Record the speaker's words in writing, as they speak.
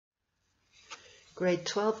Grade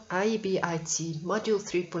 12 IEB IT Module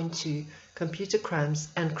 3.2 Computer Crimes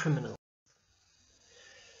and Criminals.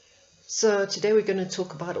 So today we're going to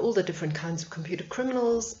talk about all the different kinds of computer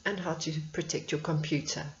criminals and how to protect your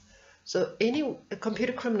computer. So a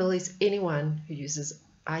computer criminal is anyone who uses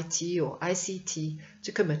IT or ICT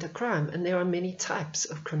to commit a crime, and there are many types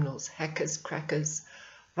of criminals: hackers, crackers,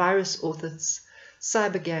 virus authors,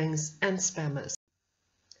 cyber gangs, and spammers.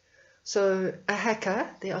 So a hacker,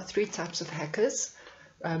 there are three types of hackers,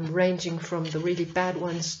 ranging from the really bad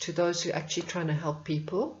ones to those who are actually trying to help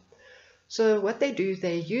people. So what they do,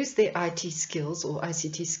 they use their IT skills or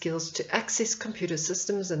ICT skills to access computer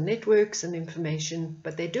systems and networks and information,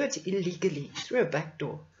 but they do it illegally through a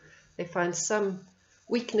backdoor. They find some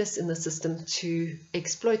weakness in the system to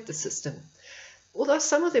exploit the system. Although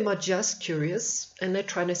some of them are just curious and they're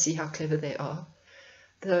trying to see how clever they are.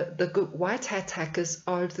 The good white hat hackers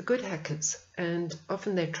are the good hackers, and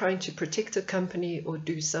often they're trying to protect a company or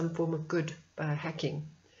do some form of good by hacking.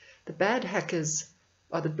 The bad hackers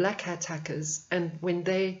are the black hat hackers, and when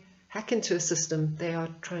they hack into a system, they are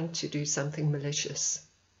trying to do something malicious.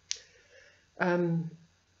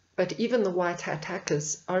 But even the white hat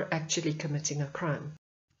hackers are actually committing a crime.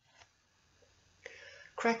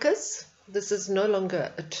 Crackers, this is no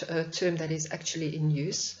longer a term that is actually in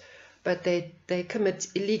use, but they commit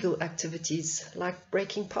illegal activities like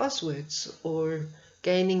breaking passwords or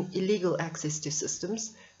gaining illegal access to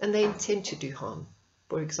systems, and they intend to do harm.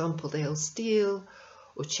 For example, they'll steal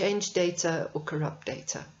or change data or corrupt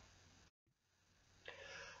data.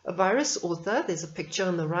 A virus author, there's a picture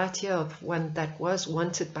on the right here of one that was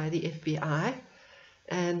wanted by the FBI,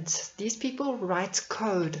 and these people write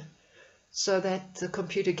code so that the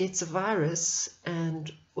computer gets a virus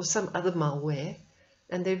or some other malware.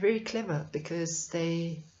 And they're very clever because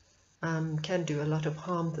they can do a lot of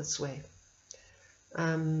harm this way.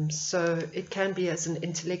 So it can be as an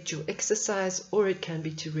intellectual exercise, or it can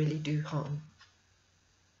be to really do harm.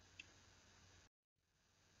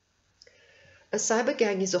 A cyber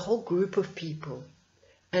gang is a whole group of people,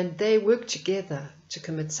 and they work together to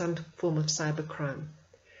commit some form of cyber crime.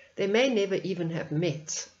 They may never even have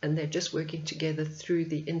met, and they're just working together through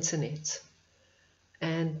the internet.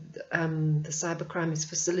 And the cybercrime is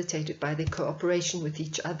facilitated by their cooperation with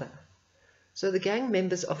each other. So the gang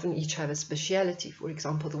members often each have a speciality. For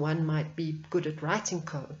example, the one might be good at writing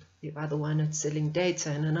code, the other one at selling data,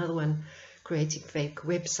 and another one creating fake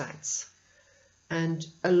websites. And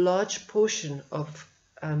a large portion of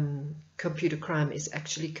computer crime is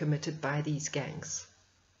actually committed by these gangs.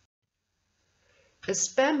 A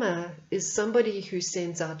spammer is somebody who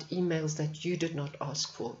sends out emails that you did not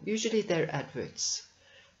ask for. Usually they're adverts.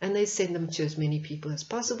 And they send them to as many people as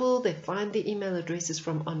possible. They find the email addresses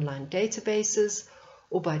from online databases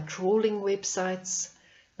or by trawling websites.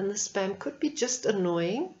 And the spam could be just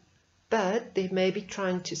annoying, but they may be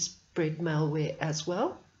trying to spread malware as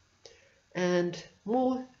well. And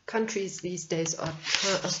more countries these days are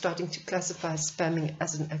starting to classify spamming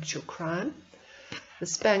as an actual crime. The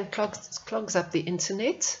spam clogs up the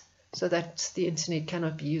internet so that the internet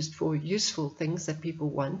cannot be used for useful things that people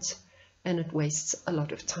want. And it wastes a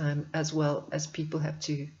lot of time, as well as people have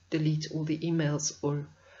to delete all the emails or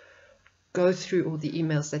go through all the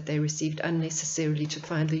emails that they received unnecessarily to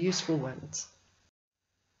find the useful ones.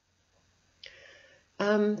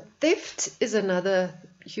 Theft is another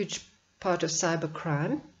huge part of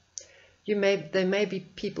cybercrime. There may be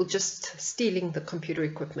people just stealing the computer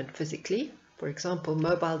equipment physically. For example,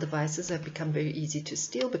 mobile devices have become very easy to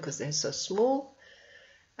steal because they're so small.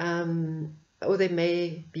 Or they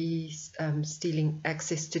may be stealing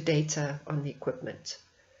access to data on the equipment.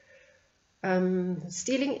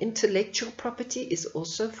 Stealing intellectual property is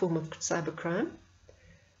also a form of cybercrime.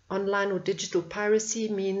 Online or digital piracy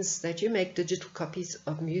means that you make digital copies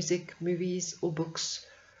of music, movies, or books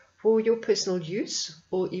for your personal use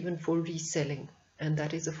or even for reselling, and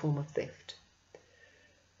that is a form of theft.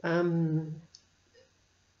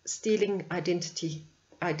 Stealing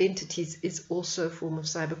identities is also a form of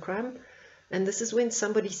cybercrime. And this is when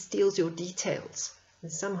somebody steals your details. They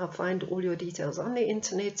somehow find all your details on the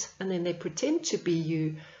internet, and then they pretend to be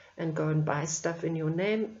you and go and buy stuff in your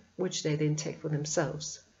name, which they then take for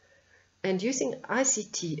themselves. And using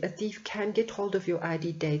ICT, a thief can get hold of your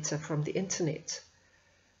ID data from the internet.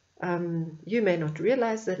 You may not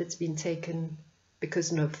realize that it's been taken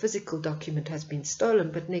because no physical document has been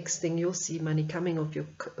stolen, but next thing you'll see money coming off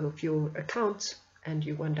your account, and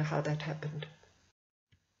you wonder how that happened.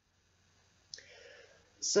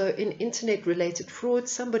 So in internet-related fraud,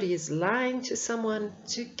 somebody is lying to someone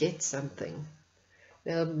to get something.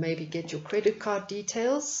 They'll maybe get your credit card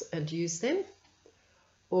details and use them,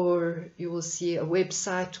 or you will see a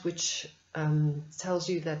website which tells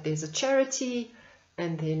you that there's a charity,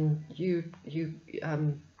 and then you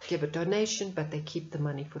give a donation, but they keep the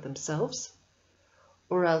money for themselves.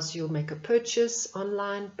 Or else you'll make a purchase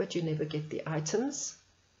online, but you never get the items.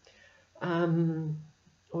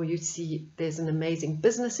 Or you see there's an amazing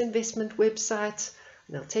business investment website,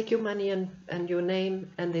 and they'll take your money and your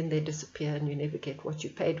name, and then they disappear and you never get what you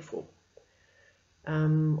paid for.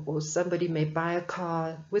 Or somebody may buy a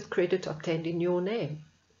car with credit obtained in your name.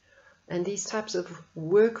 And these types of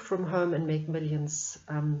work from home and make millions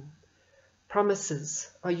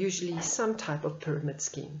promises are usually some type of pyramid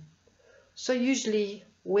scheme. So usually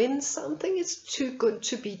when something is too good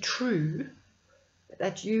to be true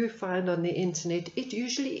that you find on the internet, it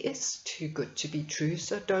usually is too good to be true,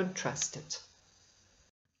 so don't trust it.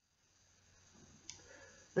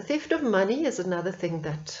 The theft of money is another thing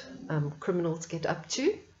that criminals get up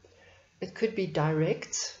to. It could be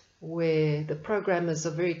direct, where the programmers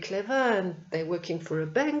are very clever and they're working for a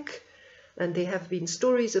bank, and there have been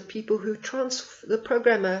stories of people who the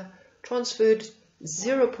programmer transferred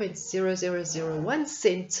 0.0001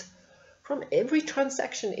 cent from every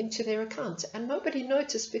transaction into their account, and nobody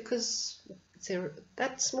noticed because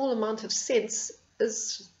that small amount of cents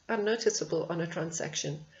is unnoticeable on a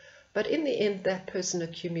transaction. But in the end, that person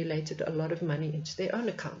accumulated a lot of money into their own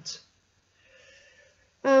account.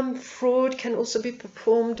 Fraud can also be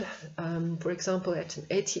performed. For example, at an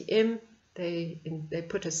ATM, they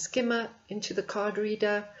put a skimmer into the card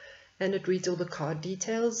reader and it reads all the card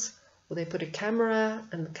details. Or they put a camera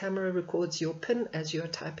and the camera records your PIN as you are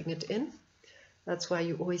typing it in. That's why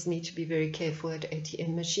you always need to be very careful at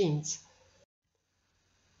ATM machines.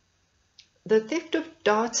 The theft of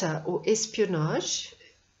data, or espionage,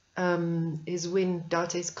 is when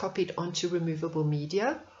data is copied onto removable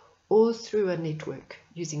media or through a network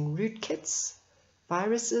using rootkits,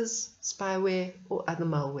 viruses, spyware, or other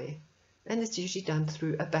malware. And it's usually done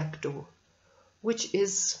through a backdoor, which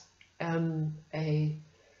is a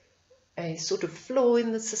sort of flaw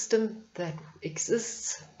in the system that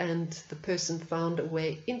exists, and the person found a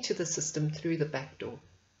way into the system through the backdoor.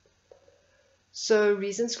 So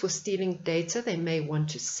reasons for stealing data: they may want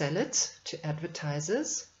to sell it to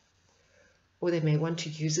advertisers, or they may want to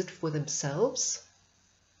use it for themselves.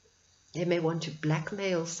 They may want to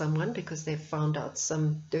blackmail someone because they've found out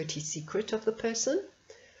some dirty secret of the person,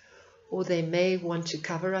 or they may want to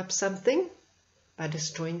cover up something by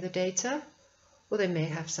destroying the data, or they may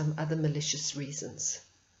have some other malicious reasons.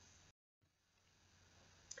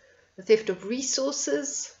 The theft of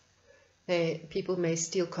resources: people may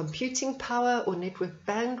steal computing power or network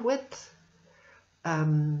bandwidth.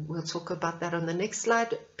 We'll talk about that on the next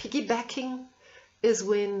slide. Piggybacking is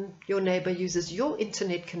when your neighbor uses your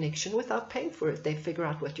internet connection without paying for it. They figure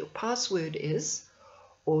out what your password is,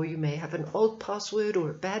 or you may have an old password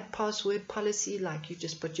or a bad password policy, like you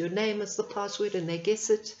just put your name as the password and they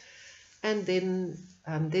guess it. And then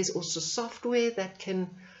there's also software that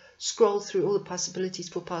can scroll through all the possibilities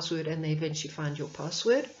for password, and they eventually find your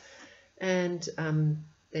password, and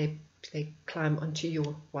they climb onto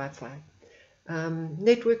your Wi-Fi.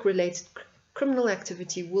 Network-related criminal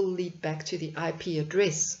activity will lead back to the IP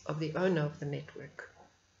address of the owner of the network.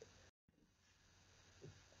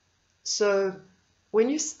 So when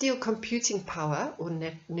you steal computing power or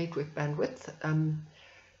network bandwidth,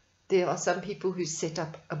 there are some people who set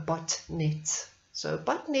up a botnet. So a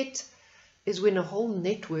botnet is when a whole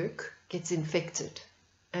network gets infected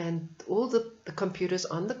and all the computers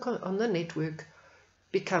on the network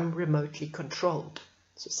become remotely controlled.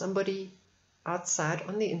 So somebody outside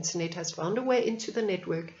on the internet has found a way into the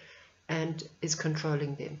network and is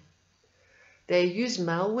controlling them. They use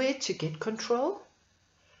malware to get control,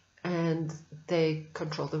 and they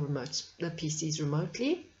control the PCs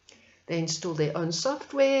remotely. They install their own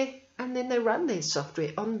software, and then they run their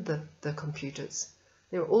software on the computers.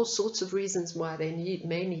 There are all sorts of reasons why they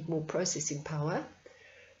may need more processing power,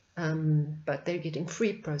 but they're getting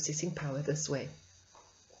free processing power this way.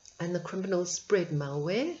 And the criminals spread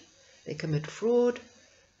malware, they commit fraud,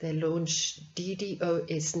 they launch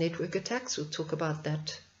DDoS network attacks. We'll talk about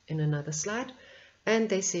that in another slide. And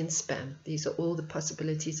they send spam. These are all the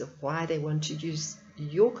possibilities of why they want to use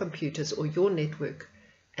your computers or your network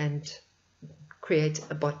and create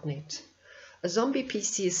a botnet. A zombie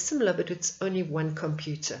PC is similar, but it's only one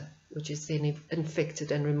computer, which is then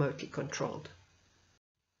infected and remotely controlled.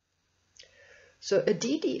 So a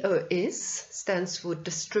DDoS stands for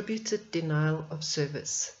Distributed Denial of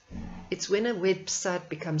Service. It's when a website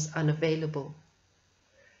becomes unavailable.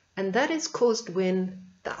 And that is caused when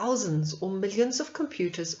thousands or millions of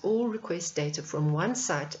computers all request data from one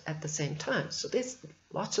site at the same time. So there's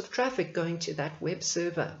lots of traffic going to that web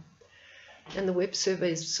server. And the web server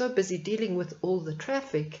is so busy dealing with all the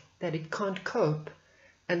traffic that it can't cope,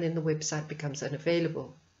 and then the website becomes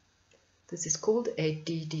unavailable. This is called a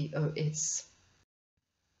DDoS.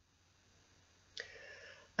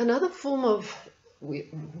 Another form of,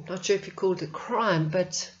 I'm not sure if you call it a crime,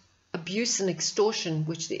 but abuse and extortion,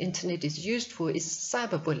 which the internet is used for, is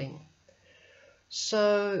cyberbullying.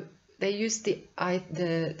 So they use the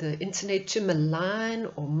internet to malign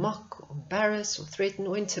or mock or embarrass or threaten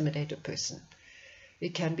or intimidate a person.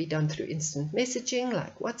 It can be done through instant messaging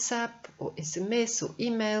like WhatsApp or SMS or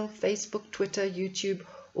email, Facebook, Twitter, YouTube.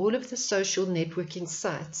 All of the social networking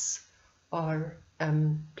sites are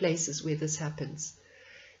places where this happens.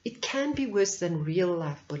 It can be worse than real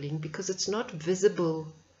life bullying because it's not visible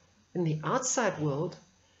in the outside world,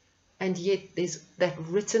 and yet there's that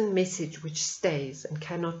written message which stays and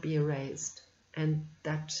cannot be erased, and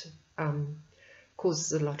that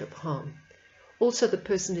causes a lot of harm. Also, the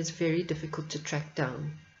person is very difficult to track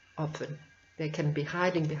down often. They can be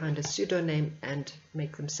hiding behind a pseudonym and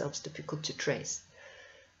make themselves difficult to trace.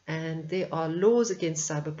 And there are laws against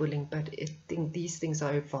cyberbullying, but I think these things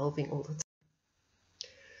are evolving all the time.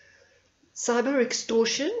 Cyber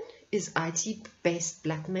extortion is IT-based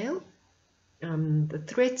blackmail. The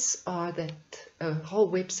threats are that a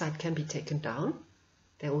whole website can be taken down.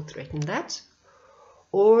 They all threaten that.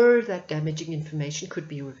 Or that damaging information could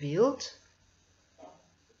be revealed.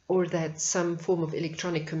 Or that some form of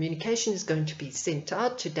electronic communication is going to be sent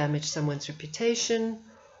out to damage someone's reputation.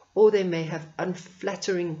 Or they may have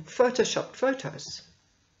unflattering photoshopped photos,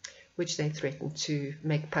 which they threaten to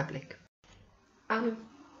make public.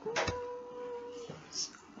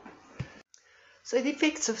 So the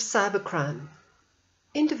effects of cybercrime.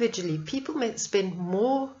 Individually, people may spend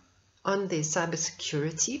more on their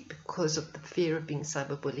cybersecurity because of the fear of being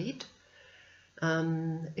cyberbullied.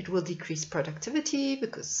 It will decrease productivity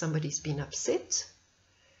because somebody's been upset.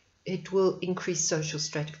 It will increase social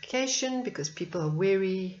stratification because people are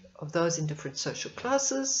wary of those in different social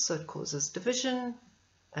classes, so it causes division,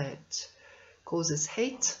 it causes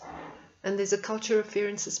hate, and there's a culture of fear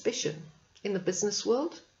and suspicion. In the business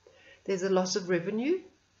world, there's a loss of revenue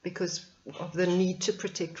because of the need to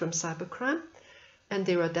protect from cybercrime, and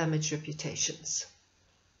there are damaged reputations.